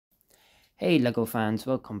Hey Lego fans,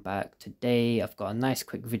 welcome back. Today I've got a nice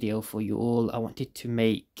quick video for you all. I wanted to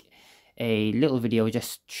make a little video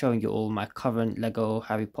just showing you all my current Lego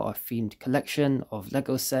Harry Potter themed collection of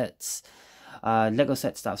Lego sets. Lego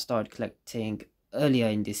sets that I've started collecting earlier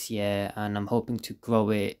in this year, and I'm hoping to grow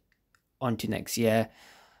it onto next year.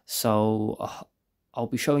 So I'll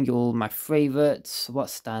be showing you all my favorites, what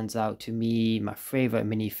stands out to me, my favorite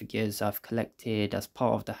minifigures I've collected as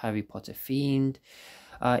part of the Harry Potter themed.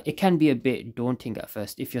 It can be a bit daunting at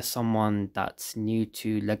first if you're someone that's new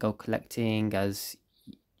to Lego collecting, as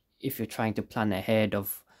if you're trying to plan ahead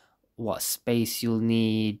of what space you'll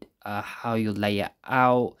need, how you'll lay it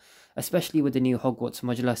out, especially with the new Hogwarts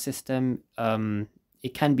modular system.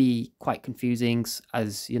 It can be quite confusing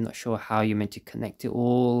as you're not sure how you're meant to connect it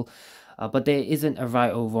all. But there isn't a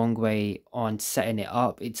right or wrong way on setting it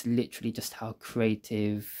up. It's literally just how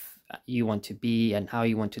creative you want to be and how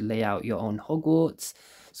you want to lay out your own Hogwarts.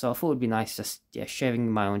 So I thought it would be nice just sharing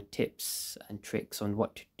my own tips and tricks on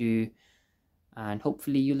what to do, and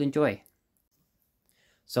hopefully you'll enjoy.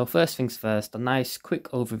 So first things first, a nice quick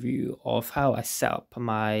overview of how I set up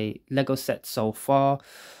my Lego set so far.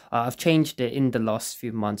 I've changed it in the last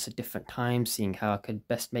few months at different times, seeing how I could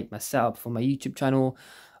best make my setup for my YouTube channel.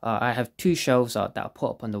 I have two shelves that I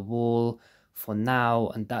put up on the wall for now,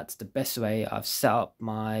 and that's the best way I've set up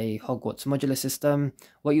my Hogwarts modular system.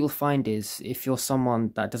 What you'll find is if you're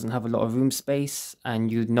someone that doesn't have a lot of room space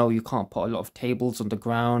and you know you can't put a lot of tables on the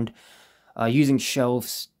ground, using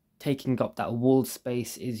shelves taking up that wall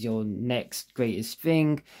space is your next greatest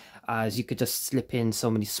thing, as you could just slip in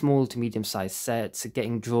so many small to medium sized sets,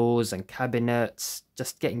 getting drawers and cabinets,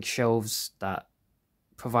 just getting shelves that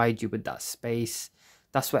provide you with that space.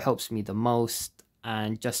 That's what helps me the most,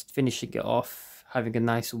 and just finishing it off, having a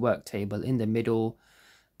nice work table in the middle.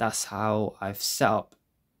 That's how I've set up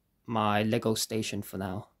my Lego station for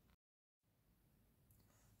now.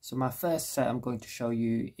 So my first set I'm going to show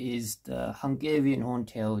you is the Hungarian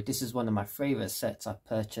Horntail. This is one of my favorite sets I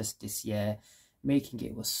purchased this year. Making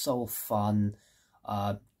it was so fun.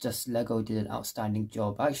 Just Lego did an outstanding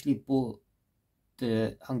job. I actually bought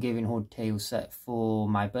the Hungarian Horntail set for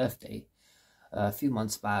my birthday a few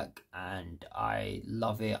months back, and I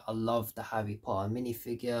love it. I love the Harry Potter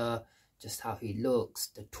minifigure, just how he looks,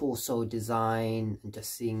 the torso design, and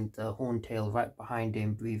just seeing the Horntail right behind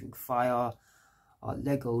him breathing fire.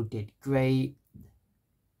 Lego did great.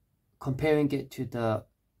 Comparing it to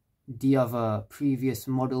the other previous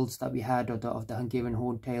models that we had of the Hungarian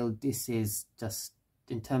Horntail, this is just,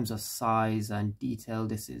 in terms of size and detail,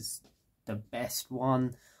 this is the best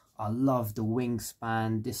one. I love the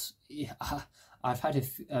wingspan. This I've had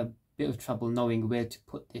a bit of trouble knowing where to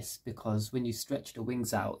put this, because when you stretch the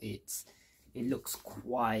wings out, it looks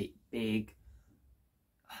quite big.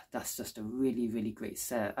 That's just a really great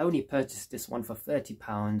set. I only purchased this one for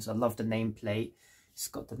 £30. I love the nameplate. It's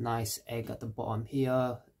got the nice egg at the bottom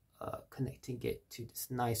here, connecting it to this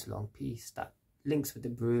nice long piece that links with the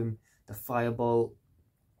broom, the firebolt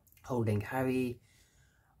holding Harry.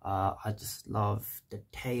 I just love the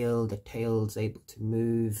tail. The tail's able to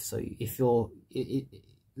move, so if you're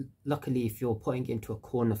luckily if you're putting it into a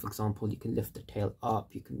corner, for example, you can lift the tail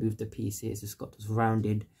up, you can move the pieces. It's got those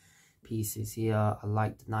rounded pieces here. I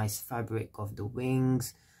like the nice fabric of the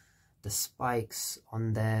wings, the spikes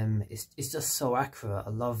on them. It's just so accurate. I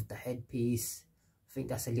love the headpiece. I think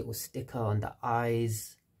that's a little sticker on the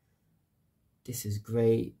eyes. This is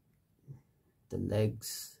great. The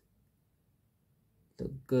legs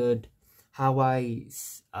look good. How I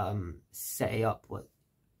set it up,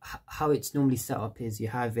 how it's normally set up is you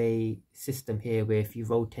have a system here where if you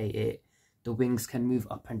rotate it, the wings can move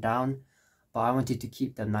up and down, but I wanted to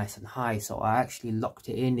keep them nice and high, so I actually locked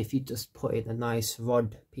it in. If you just put in a nice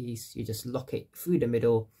rod piece, you just lock it through the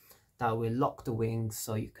middle, that will lock the wings,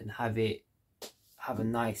 so you can have a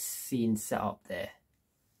nice scene set up there.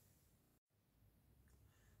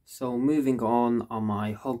 So moving on are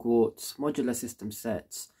my Hogwarts modular system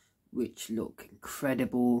sets, which look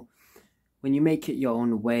incredible. When you make it your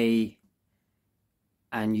own way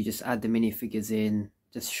and you just add the minifigures in,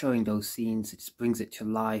 just showing those scenes, it just brings it to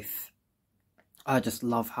life. I just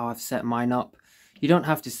love how I've set mine up. You don't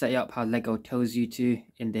have to set it up how Lego tells you to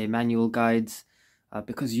in their manual guides,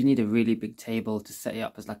 because you need a really big table to set it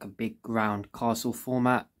up as like a big round castle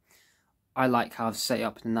format. I like how I've set it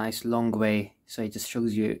up in a nice long way, so it just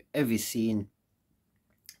shows you every scene,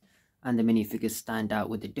 and the minifigures stand out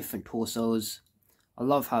with the different torsos. I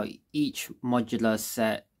love how each modular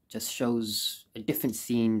set just shows a different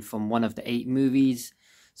scene from one of the 8 movies.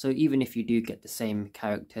 So even if you do get the same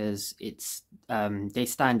characters, it's they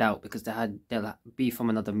stand out because they'll be from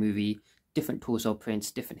another movie different torso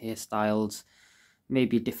prints, different hairstyles,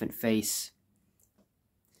 maybe a different face.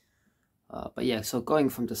 But yeah, so going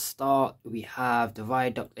from the start, we have the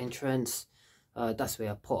viaduct entrance. That's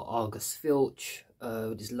where I put Argus Filch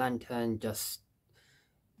with his lantern, just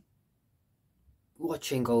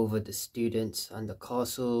watching over the students and the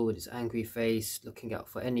castle with his angry face, looking out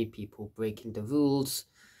for any people breaking the rules.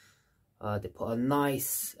 They put a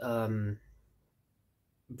nice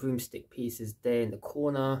broomstick pieces there in the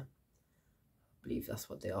corner. I believe that's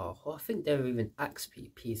what they are. Or I think they're even axe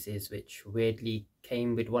pieces, which weirdly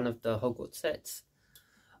came with one of the Hogwarts sets.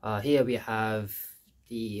 Here we have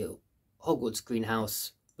the Hogwarts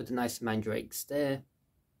greenhouse with the nice mandrakes there.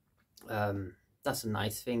 That's a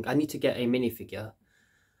nice thing. I need to get a minifigure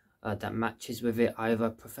that matches with it, either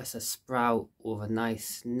Professor Sprout or a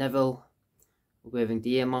nice Neville wearing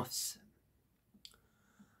the earmuffs.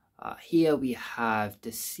 Here we have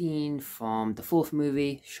the scene from the 4th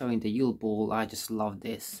movie showing the Yule Ball. I just love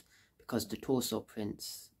this because the torso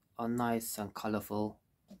prints are nice and colourful.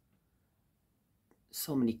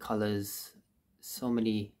 So many colours, so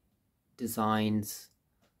many designs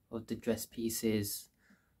of the dress pieces.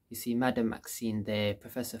 You see Madame Maxine there,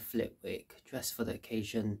 Professor Flitwick, dressed for the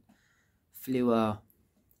occasion, Fleur.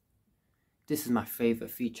 This is my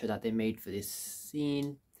favourite feature that they made for this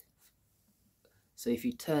scene. So if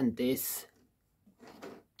you turn this,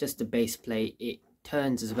 just the base plate, it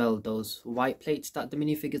turns as well those white plates that the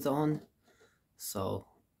minifigures are on. So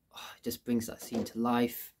it just brings that scene to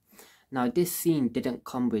life. Now this scene didn't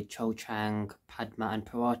come with Cho Chang, Padma and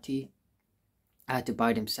Parvati. I had to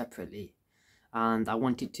buy them separately. And I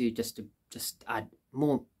wanted to just add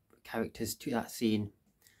more characters to that scene.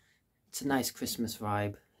 It's a nice Christmas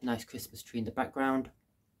vibe, nice Christmas tree in the background.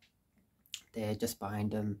 They're just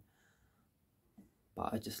behind them.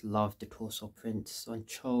 But I just love the torso prints on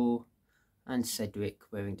Cho and Cedric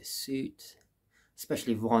wearing the suit,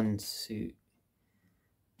 especially Ron's suit.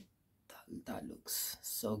 That looks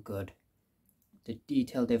so good. The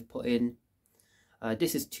detail they've put in.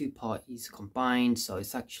 This is 2 parties combined, so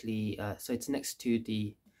it's actually so it's next to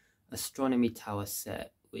the Astronomy Tower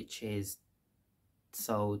set, which is,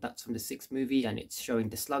 so that's from the 6th movie, and it's showing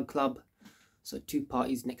the Slug Club. So 2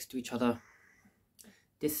 parties next to each other.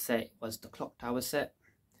 This set was the Clock Tower set,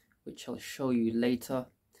 which I'll show you later.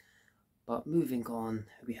 But moving on,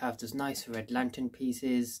 we have those nice red lantern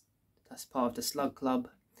pieces. That's part of the Slug Club.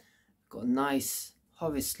 Got a nice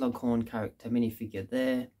Horace Slughorn character minifigure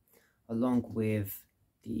there, along with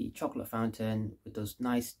the chocolate fountain with those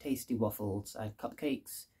nice tasty waffles and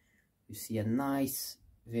cupcakes. You see a nice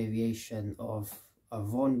variation of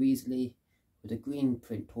Ron Weasley with a green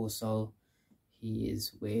print torso. He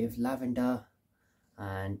is with Lavender,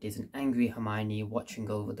 and there's an angry Hermione watching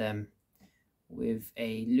over them with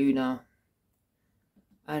a Luna,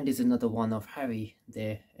 and there's another one of Harry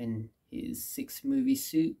there in his 6th movie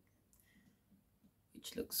suit,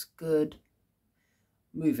 which looks good.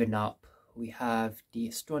 Moving up, we have the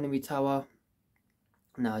Astronomy Tower.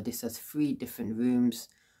 Now this has 3 different rooms.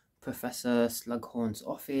 Professor Slughorn's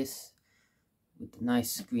office with the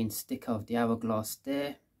nice green sticker of the hourglass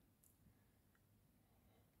there.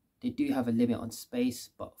 They do have a limit on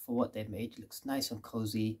space, but for what they've made, it looks nice and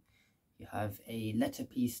cozy. You have a letter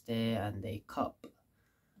piece there and a cup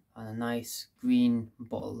and a nice green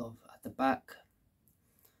bottle at the back.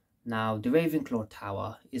 Now the Ravenclaw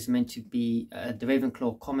Tower is meant to be, the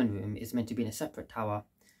Ravenclaw Common Room is meant to be in a separate tower,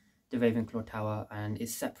 the Ravenclaw Tower, and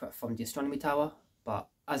is separate from the Astronomy Tower. But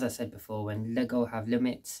as I said before, when LEGO have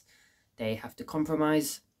limits, they have to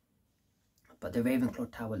compromise. But the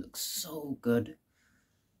Ravenclaw Tower looks so good.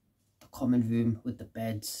 The common room with the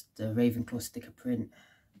beds, the Ravenclaw sticker print.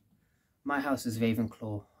 My house is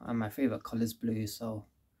Ravenclaw and my favourite colour is blue, so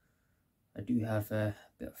I do have a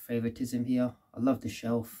bit of favouritism here. I love the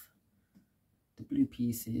shelf, the blue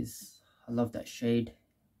pieces, I love that shade.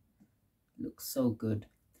 It looks so good.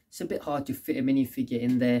 It's a bit hard to fit a minifigure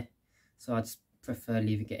in there, so I'd prefer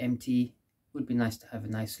leaving it empty. Would be nice to have a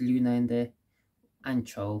nice Luna in there, and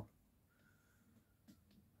Cho.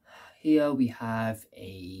 Here we have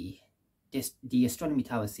the Astronomy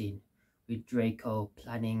Tower scene with Draco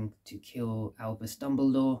planning to kill Albus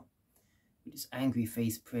Dumbledore with his angry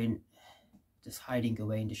face print, just hiding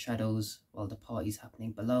away in the shadows while the party's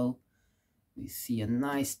happening below. We see a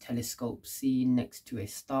nice telescope scene next to a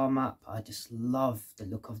star map. I just love the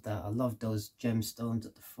look of that. I love those gemstones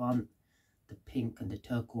at the front, the pink and the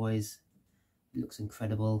turquoise. It looks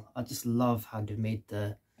incredible. I just love how they made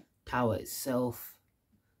the tower itself.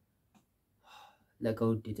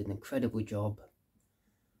 LEGO did an incredible job.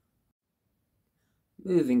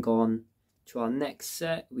 Moving on to our next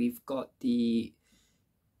set, we've got the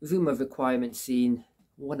Room of Requirement scene,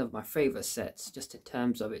 one of my favorite sets, just in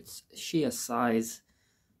terms of its sheer size.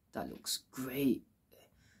 That looks great.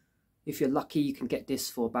 If you're lucky, you can get this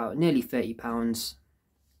for about nearly £30.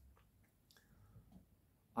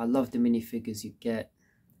 I love the minifigures you get.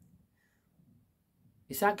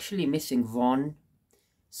 It's actually missing Ron.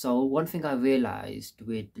 So one thing I realized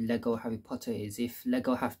with Lego Harry Potter is if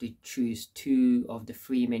Lego have to choose 2 of the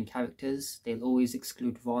 3 main characters, they'll always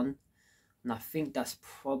exclude Ron. And I think that's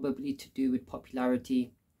probably to do with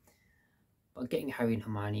popularity. But getting Harry and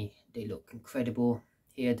Hermione, they look incredible.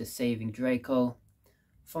 Here they're saving Draco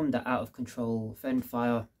from the out of control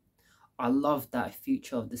Fenfire. I love that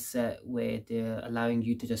feature of the set where they're allowing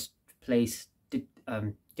you to just place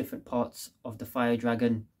different parts of the fire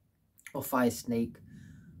dragon or fire snake,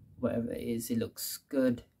 whatever it is. It looks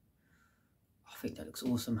good. I think that looks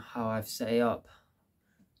awesome how I've set it up.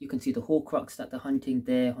 You can see the Horcrux that they're hunting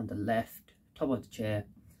there on the left, top of the chair,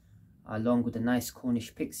 along with a nice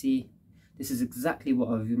Cornish pixie. This is exactly what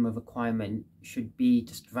a Room of Requirement should be,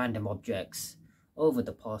 just random objects over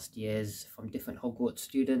the past years from different Hogwarts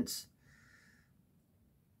students.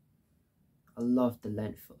 I love the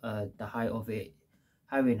length, the height of it.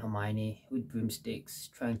 Harry and Hermione with broomsticks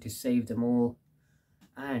trying to save them all.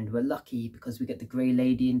 And we're lucky because we get the Grey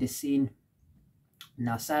Lady in this scene.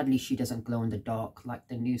 Now sadly she doesn't glow in the dark like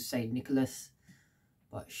the new Saint Nicholas,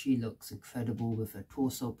 but she looks incredible with her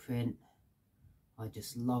torso print. I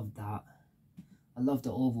just love that. I love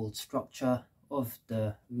the overall structure of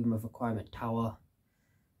the Room of Requirement tower.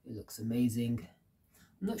 It looks amazing.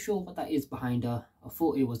 I'm not sure what that is behind her. I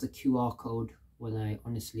thought it was a QR code when I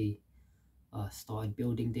honestly started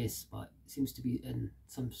building this, but it seems to be in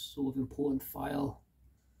some sort of important file.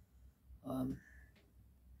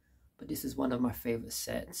 But this is one of my favorite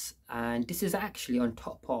sets, and this is actually on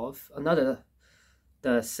top of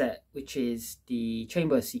the set, which is the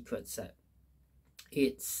Chamber of Secrets set.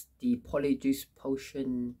 It's the Polyjuice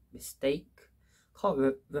Potion Mistake.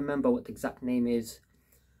 Can't remember what the exact name is.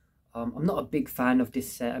 I'm not a big fan of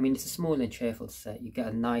this set. I mean, it's a small and cheerful set. You get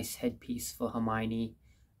a nice headpiece for Hermione,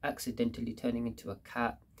 accidentally turning into a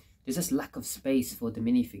cat. There's just lack of space for the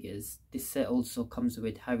minifigures. This set also comes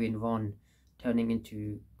with Harry and Ron turning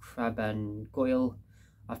into Crabbe and Goyle.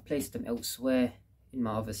 I've placed them elsewhere in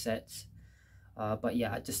my other sets. But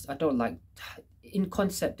yeah, I don't like... In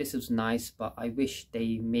concept, this was nice, but I wish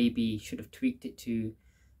they maybe should have tweaked it to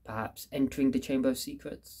perhaps entering the Chamber of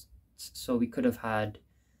Secrets. So we could have had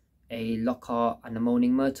a Lockhart and a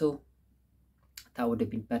Moaning Myrtle. That would have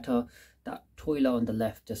been better. That toilet on the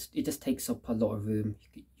left, it just takes up a lot of room.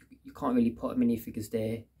 You can't really put minifigures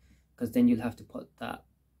there, because then you'll have to put that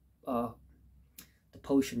the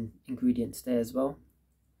potion ingredients there as well.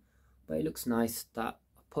 But it looks nice that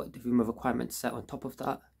I put the Room of Requirement set on top of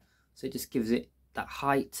that, so it just gives it that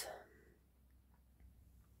height.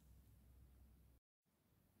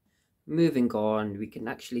 Moving on, we can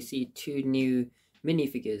actually see 2 new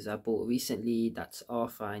minifigures I bought recently. That's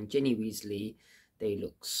Arthur and Ginny Weasley. They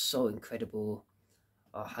look so incredible.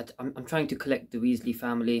 I'm trying to collect the Weasley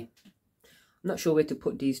family. I'm not sure where to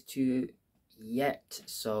put these 2 yet,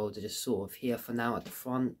 so they're just sort of here for now at the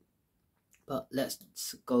front. But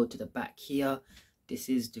let's go to the back here. This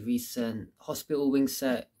is the recent Hospital Wing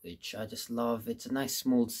set, which I just love. It's a nice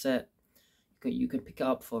small set. You can pick it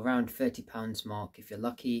up for around £30 mark if you're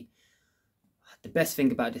lucky. The best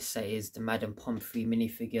thing about this set is the Madame Pomfrey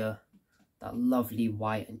minifigure. That lovely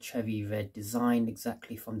white and cherry red design,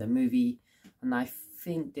 exactly from the movie. And I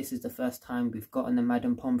think this is the first time we've gotten a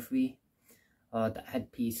Madame Pomfrey. That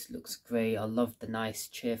headpiece looks great. I love the nice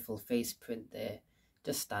cheerful face print there.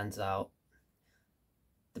 Just stands out.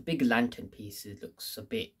 The big lantern piece, it looks a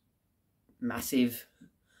bit massive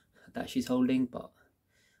that she's holding, but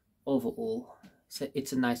overall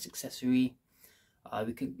it's a nice accessory.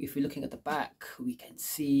 If we're looking at the back, we can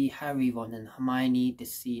see Harry, Ron and Hermione.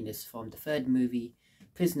 This scene is from the 3rd movie,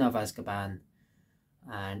 Prisoner of Azkaban,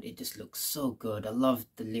 and it just looks so good. I love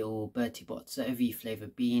the little Bertie Bott's every flavour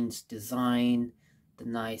beans design, the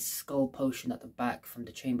nice skull potion at the back from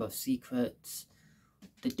the Chamber of Secrets,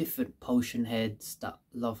 the different potion heads, that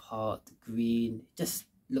love heart, green. It just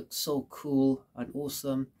looks so cool and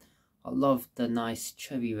awesome. I love the nice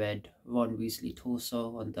cherry red Ron Weasley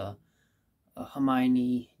torso on the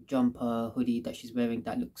Hermione jumper hoodie that she's wearing.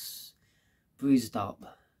 That looks bruised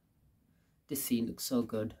up. This scene looks so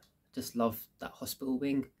good. Just love that hospital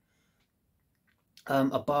wing.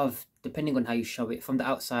 Above, depending on how you show it, from the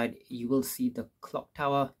outside you will see the clock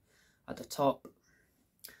tower at the top.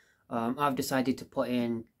 I've decided to put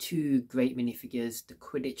in 2 great minifigures, the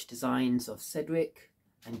Quidditch designs of Cedric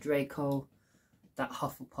and Draco. That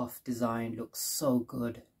Hufflepuff design looks so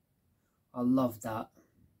good. I love that.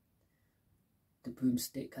 The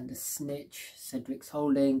broomstick and the snitch Cedric's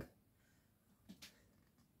holding.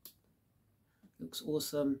 Looks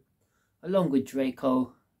awesome. Along with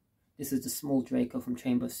Draco. This is the small Draco from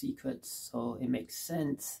Chamber of Secrets, so it makes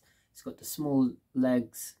sense. It's got the small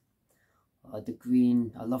legs. The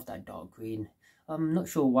green, I love that dark green. I'm not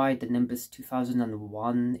sure why the Nimbus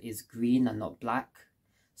 2001 is green and not black.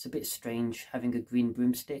 It's a bit strange having a green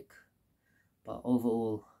broomstick. But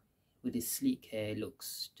overall, with his sleek hair, it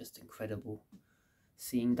looks just incredible.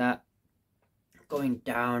 Seeing that. Going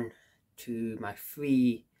down to my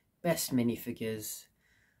 3 best minifigures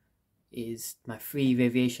is my 3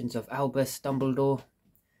 variations of Albus Dumbledore.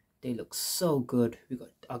 They look so good.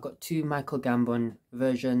 I got 2 Michael Gambon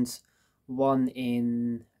versions. One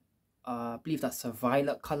in, I believe that's a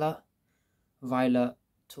violet color. Violet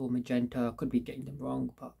to magenta. I could be getting them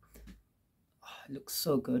wrong, but it looks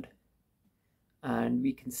so good. And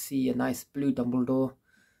we can see a nice blue Dumbledore.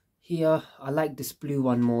 Here, I like this blue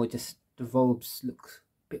one more. Just the robes look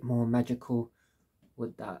a bit more magical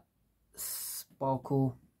with that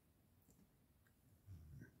sparkle.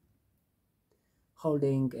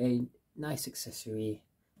 Holding a nice accessory.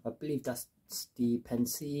 I believe that's the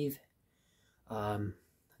Pensieve.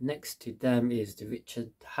 Next to them is the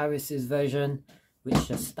Richard Harris's version, which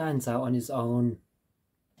just stands out on his own.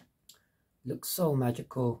 Looks so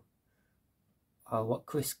magical. What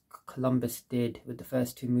Chris Columbus did with the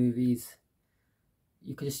first 2 movies,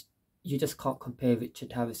 you just can't compare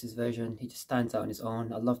Richard Harris's version. He just stands out on his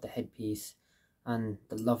own. I love the headpiece and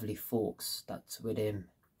the lovely forks that's with him.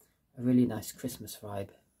 A really nice Christmas vibe.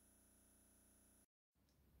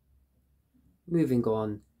 Moving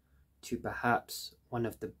on to perhaps one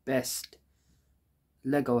of the best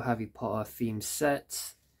Lego Harry Potter themed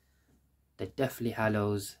sets, the Deathly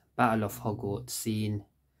Hallows Battle of Hogwarts scene.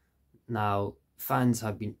 Now, fans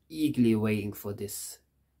have been eagerly waiting for this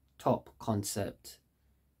top concept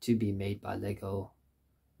to be made by Lego.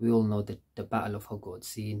 We all know that the Battle of Hogwarts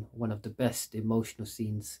scene, one of the best emotional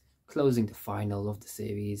scenes closing the final of the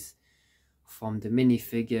series. From the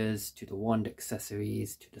minifigures to the wand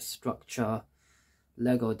accessories to the structure,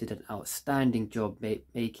 Lego did an outstanding job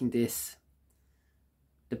making this.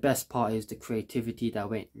 The best part is the creativity that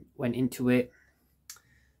went into it.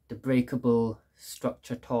 The breakable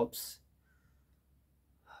structure tops,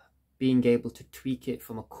 being able to tweak it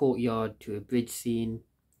from a courtyard to a bridge scene,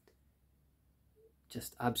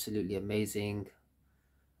 just absolutely amazing.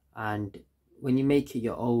 And when you make it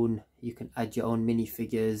your own, you can add your own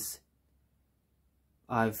minifigures.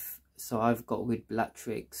 I've got with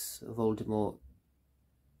Bellatrix, Voldemort,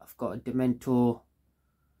 I've got a Dementor,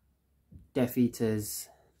 Death Eaters,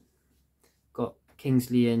 got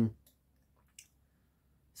Kingsley.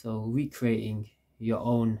 So recreating your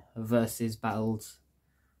own versus battles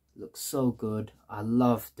looks so good. I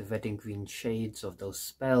love the red and green shades of those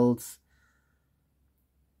spells.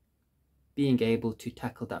 Being able to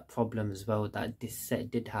tackle that problem as well that this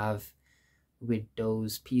set did have, with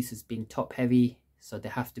those pieces being top heavy, so they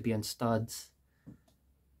have to be on studs.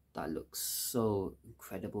 That looks so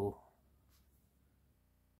incredible.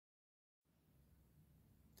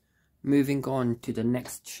 Moving on to the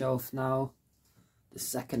next shelf now, the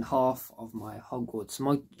second half of my Hogwarts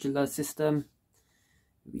modular system.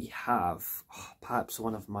 We have perhaps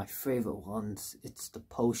one of my favorite ones. It's the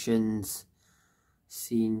potions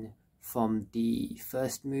scene from the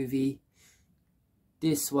first movie.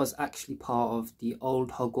 This was actually part of the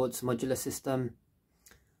old Hogwarts modular system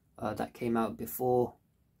that came out before,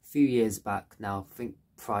 a few years back now, I think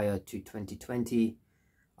prior to 2020.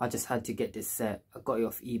 I just had to get this set. I got it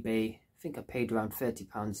off eBay. I think I paid around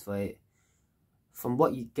 £30 for it. From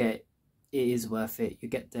what you get, it is worth it. You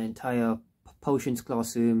get the entire potions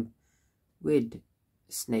classroom with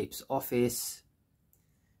Snape's office.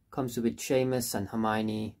 Comes with Seamus and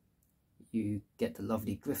Hermione. You get the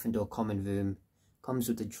lovely Gryffindor common room. Comes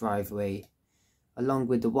with the driveway, along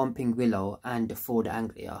with the Whomping Willow and the Ford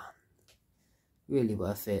Anglia. Really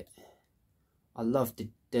worth it. I love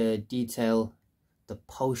the detail, the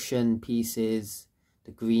potion pieces,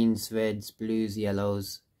 the greens, reds, blues,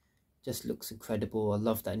 yellows. Just looks incredible. I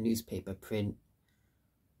love that newspaper print.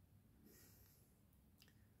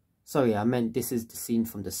 Sorry, I meant this is the scene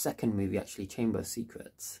from the second movie, actually, Chamber of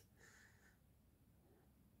Secrets.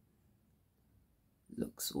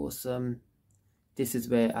 Looks awesome. This is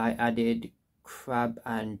where I added Crabbe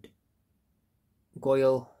and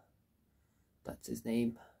Goyle. That's his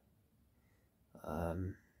name.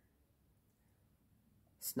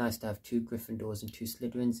 It's nice to have 2 Gryffindors and 2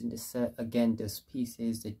 Slytherins in this set. Again, those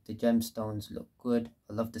pieces, the gemstones look good.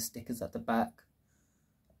 I love the stickers at the back.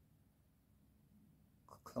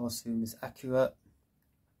 classroom is accurate.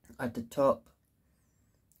 At the top,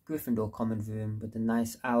 Gryffindor common room with the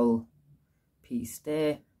nice owl piece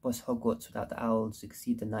there. Was Hogwarts without the owls. You can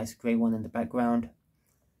see the nice grey one in the background.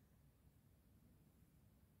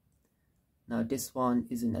 Now this one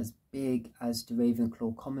isn't as big as the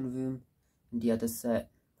Ravenclaw common room in the other set,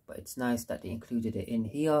 but it's nice that they included it in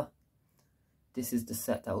here. This is the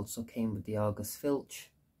set that also came with the Argus Filch.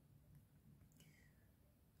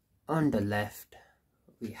 On the left,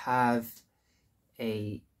 we have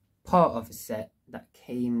a part of a set that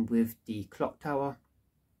came with the clock tower.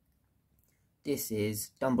 This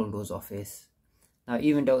is Dumbledore's office. Now,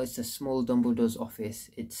 even though it's a small Dumbledore's office,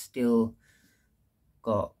 it's still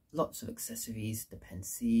got lots of accessories, the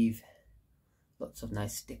Pensieve, lots of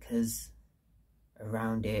nice stickers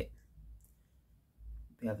around it.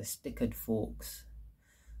 We have a stickered Fawkes.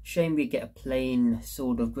 Shame we get a plain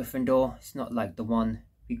Sword of Gryffindor. It's not like the one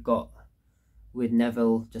we got with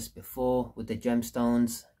Neville just before with the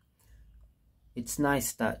gemstones. It's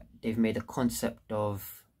nice that they've made a concept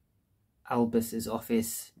of Albus's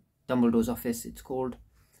office, Dumbledore's office it's called.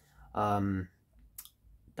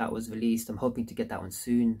 That was released. I'm hoping to get that one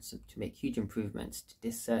soon, so to make huge improvements to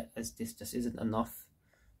this set, as this just isn't enough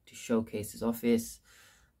to showcase his office.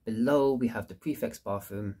 Below we have the prefect's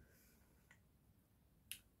bathroom.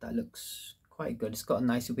 That looks quite good. It's got a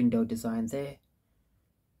nice window design there.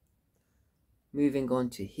 Moving on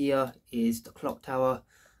to here is the clock tower.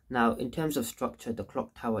 Now, in terms of structure, the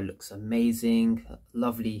clock tower looks amazing.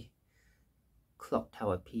 Lovely clock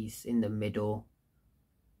tower piece in the middle.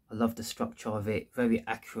 I love the structure of it. Very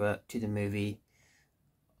accurate to the movie.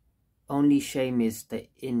 Only shame is the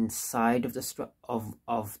inside of the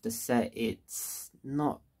of the set. It's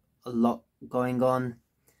not a lot going on.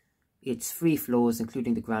 It's 3 floors,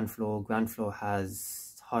 including the ground floor. Ground floor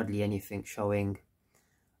has hardly anything showing.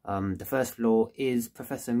 The first floor is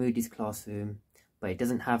Professor Moody's classroom, but it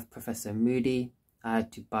doesn't have Professor Moody. I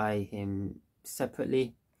had to buy him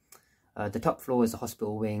separately. The top floor is the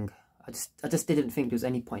hospital wing. I just didn't think there was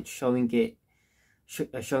any point showing it,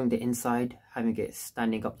 showing the inside, having it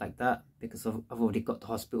standing up like that, because I've already got the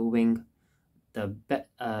hospital wing, the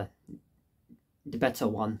better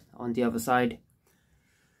one on the other side.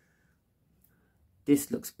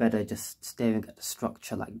 This looks better just staring at the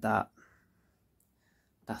structure like that.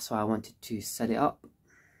 That's why I wanted to set it up.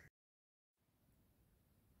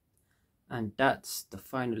 And that's the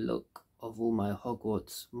final look of all my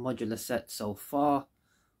Hogwarts modular sets so far.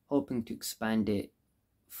 Hoping to expand it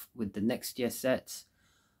with the next year sets.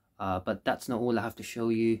 But that's not all I have to show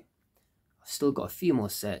you. I've still got a few more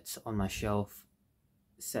sets on my shelf.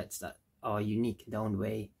 Sets that are unique in their own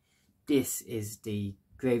way. This is the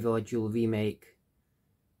Graveyard Duel remake.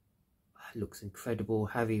 Looks incredible.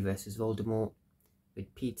 Harry versus Voldemort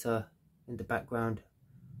with Peter in the background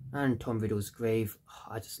and Tom Riddle's grave.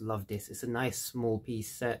 I just love this. It's a nice small piece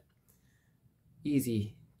set,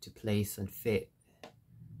 easy to place and fit.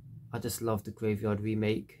 I just love the Graveyard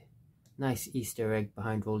remake. Nice Easter egg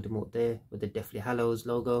behind Voldemort there with the Deathly Hallows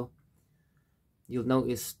logo. You'll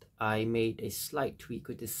notice I made a slight tweak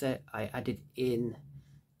with this set. I added in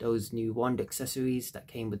those new wand accessories that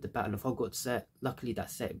came with the Battle of Hogwarts set. Luckily that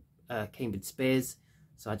set came with spares,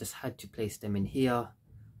 so I just had to place them in here.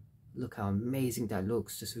 Look how amazing that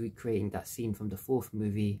looks, just recreating that scene from the 4th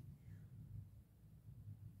movie.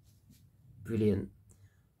 Brilliant.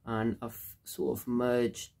 And I've sort of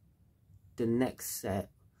merged the next set,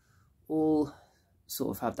 all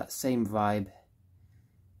sort of have that same vibe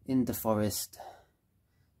in the forest.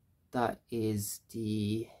 That is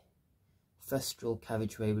the Thestral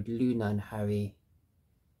carriageway with Luna and Harry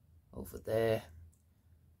over there.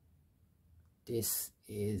 This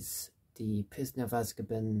is the Prisoner of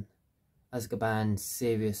Azkaban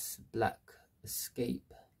Sirius Black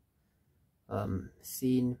escape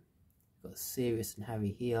scene. Got Sirius and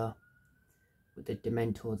Harry here with the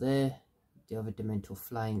Dementor there, the other Dementor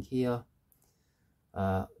flying here.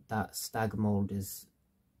 That stag mold is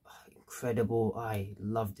incredible. I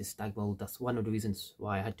love this stag mold. That's one of the reasons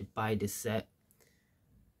why I had to buy this set.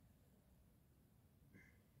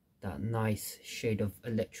 That nice shade of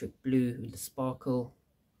electric blue with the sparkle.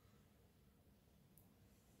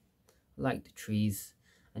 I like the trees,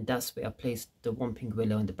 and that's where I placed the Whomping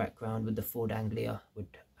Willow in the background with the Ford Anglia with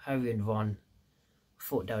Harry and Ron.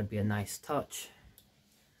 Thought that would be a nice touch.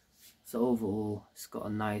 So overall, it's got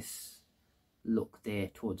a nice look there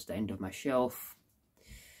towards the end of my shelf.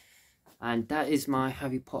 And that is my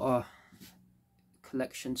Harry Potter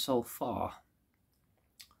collection so far.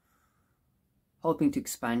 Hoping to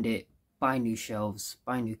expand it, buy new shelves,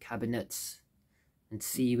 buy new cabinets, and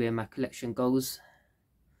see where my collection goes.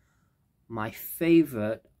 My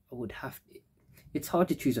favorite, I would have to, it's hard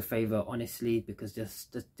to choose a favorite, honestly, because there's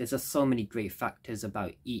just so many great factors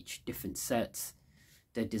about each different sets,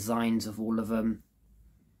 the designs of all of them.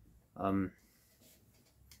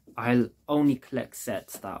 I'll only collect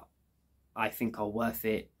sets that I think are worth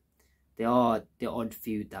it. There are the odd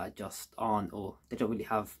few that just aren't, or they don't really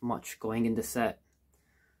have much going in the set.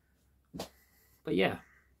 But yeah,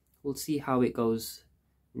 we'll see how it goes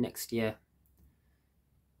next year.